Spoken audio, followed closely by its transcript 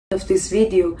of this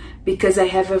video because I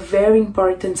have a very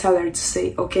important alert to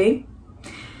say, okay?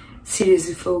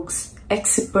 Seriously folks,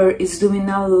 Exipure is doing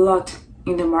a lot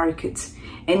in the market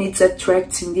and it's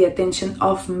attracting the attention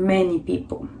of many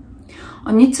people.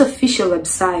 On its official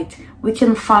website, we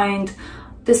can find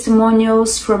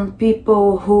testimonials from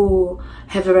people who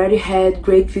have already had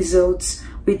great results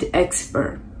with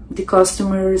Exipure. The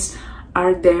customers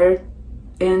are there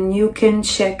and you can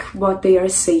check what they are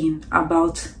saying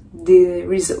about the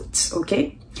results,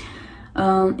 okay?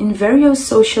 In various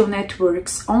social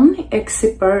networks, only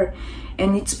Exipure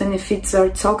and its benefits are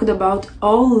talked about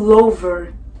all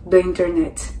over the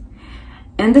internet.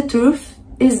 And the truth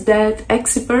is that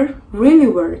Exipure really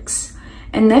works.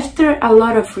 And after a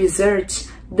lot of research,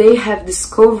 they have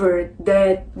discovered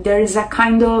that there is a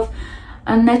kind of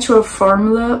a natural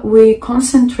formula with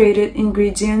concentrated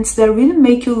ingredients that really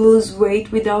make you lose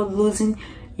weight without losing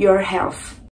your health.